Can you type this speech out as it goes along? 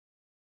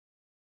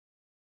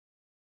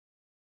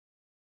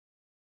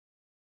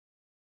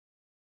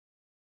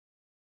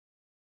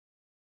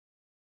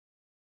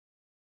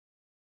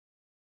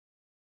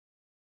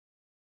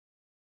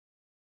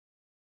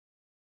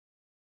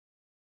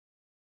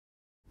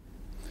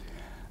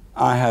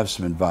I have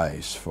some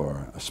advice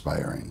for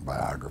aspiring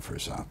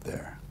biographers out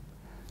there.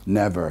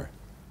 Never,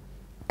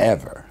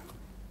 ever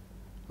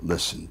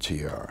listen to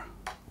your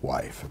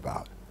wife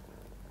about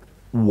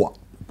what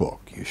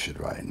book you should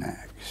write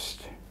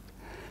next.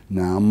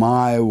 Now,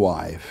 my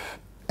wife,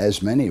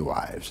 as many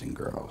wives and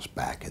girls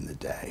back in the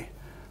day,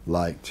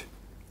 liked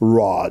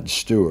Rod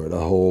Stewart a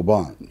whole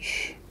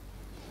bunch.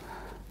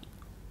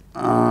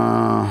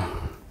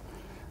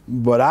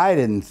 But I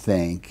didn't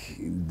think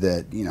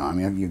that, you know, I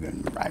mean, you're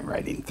going to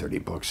writing 30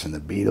 books on the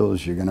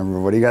Beatles, you're going to,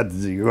 what do you got to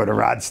do? You go to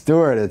Rod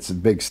Stewart, it's a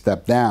big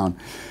step down.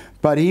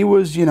 But he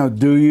was, you know,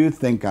 do you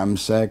think I'm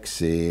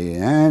sexy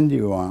and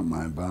you want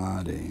my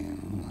body?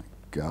 Oh my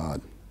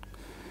God.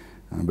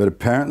 But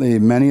apparently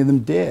many of them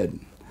did.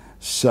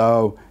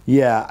 So,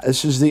 yeah,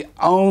 this is the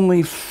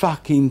only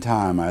fucking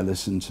time I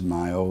listened to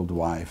my old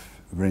wife,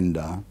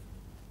 Rinda,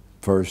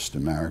 first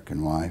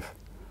American wife,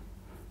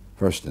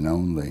 first and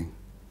only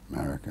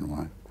American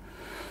wife,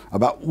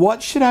 about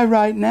what should I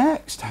write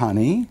next,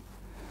 honey?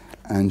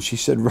 And she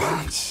said,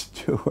 Rod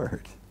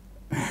Stewart.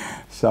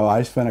 So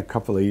I spent a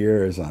couple of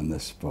years on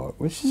this book,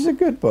 which is a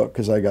good book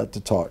because I got to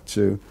talk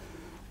to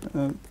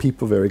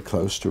people very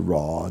close to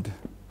Rod,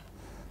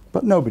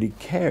 but nobody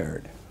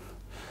cared.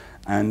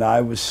 And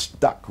I was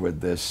stuck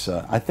with this,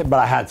 but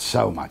I had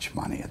so much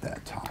money at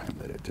that time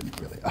that it didn't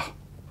really,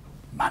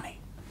 money.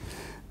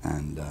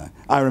 And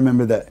I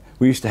remember that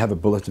we used to have a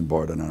bulletin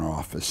board in our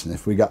office, and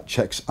if we got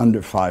checks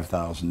under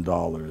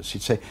 $5,000,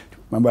 she'd say,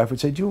 my wife would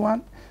say, do you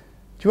want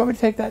me to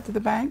take that to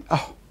the bank?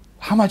 Oh,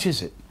 how much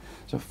is it?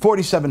 So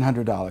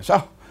 $4,700.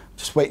 Oh,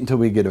 just wait until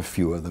we get a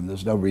few of them.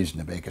 There's no reason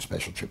to make a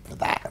special trip for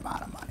that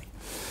amount of money.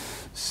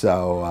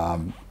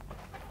 So,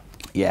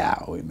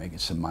 yeah, we were making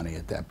some money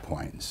at that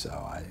point. So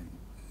I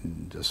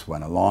just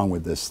went along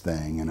with this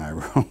thing, and I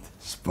wrote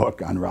this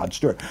book on Rod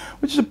Stewart,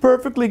 which is a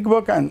perfectly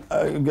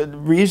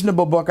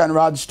reasonable book on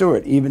Rod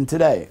Stewart, even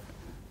today.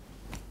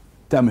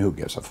 Tell me who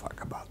gives a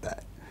fuck about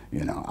that.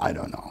 You know, I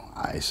don't know.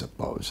 I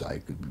suppose I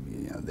could,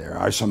 you know, there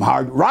are some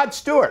Rod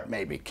Stewart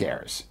maybe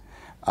cares.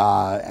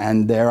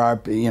 And there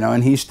are, you know,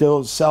 and he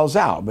still sells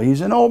out, but he's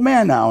an old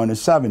man now in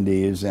his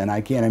 70s, and I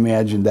can't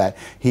imagine that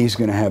he's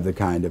going to have the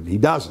kind of, he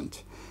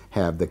doesn't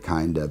have the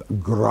kind of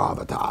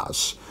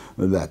gravitas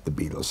that the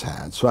Beatles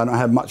had. So I don't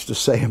have much to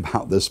say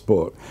about this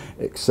book,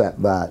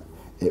 except that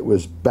it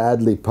was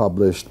badly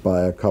published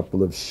by a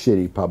couple of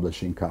shitty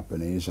publishing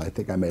companies. I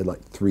think I made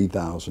like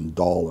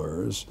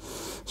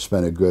 $3,000,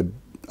 spent a good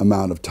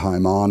amount of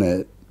time on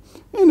it,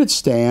 and it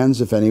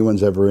stands if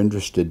anyone's ever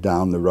interested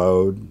down the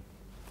road,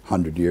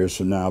 100 years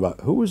from now, about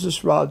who was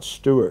this Rod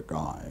Stewart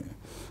guy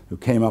who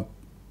came up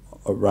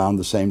around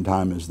the same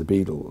time as the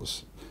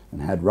Beatles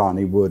and had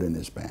Ronnie Wood in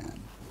his band.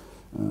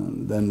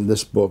 Then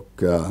this book,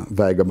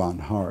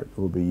 Vagabond Heart,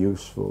 will be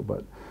useful,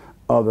 but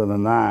other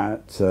than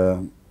that,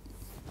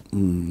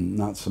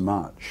 not so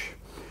much.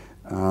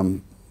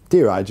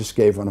 Dear, I just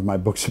gave one of my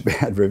books a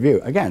bad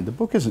review. Again, the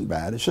book isn't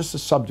bad, it's just the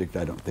subject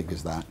I don't think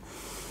is that.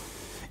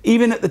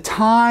 Even at the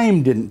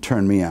time didn't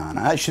turn me on.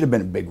 I should have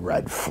been a big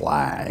red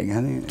flag,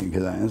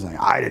 because I was like,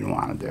 I didn't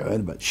want to do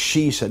it, but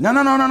she said, no,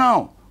 no, no, no,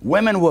 no,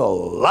 women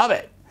will love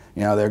it.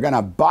 You know, they're going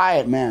to buy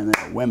it, man.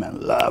 Women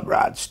love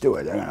Rod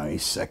Stewart. They're going to be a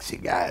sexy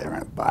guy. They're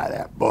going to buy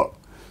that book.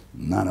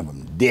 None of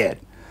them did.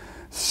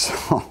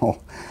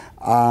 So,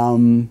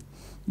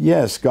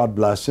 yes, God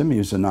bless him. He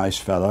was a nice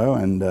fellow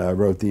and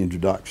wrote the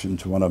introduction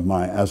to one of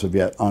my as of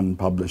yet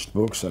unpublished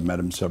books. I've met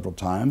him several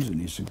times,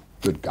 and he's a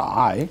good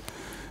guy,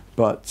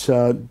 but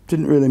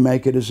didn't really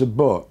make it as a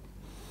book.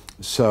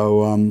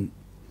 So,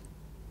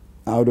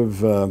 out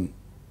of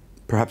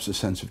perhaps a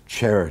sense of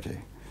charity,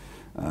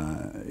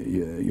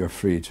 you're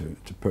free to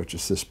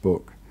purchase this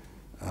book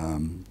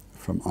from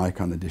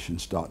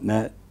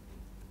iconeditions.net,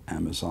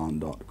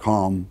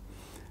 amazon.com.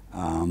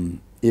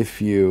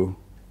 If you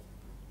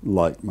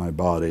like my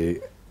body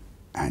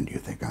and you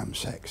think I'm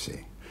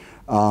sexy.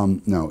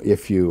 No,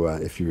 if you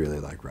really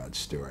like Rod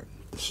Stewart,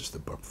 this is the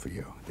book for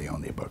you, the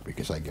only book,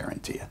 because I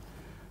guarantee you,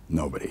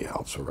 nobody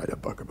else will write a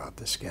book about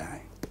this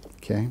guy.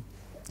 Okay?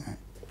 All right.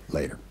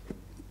 Later.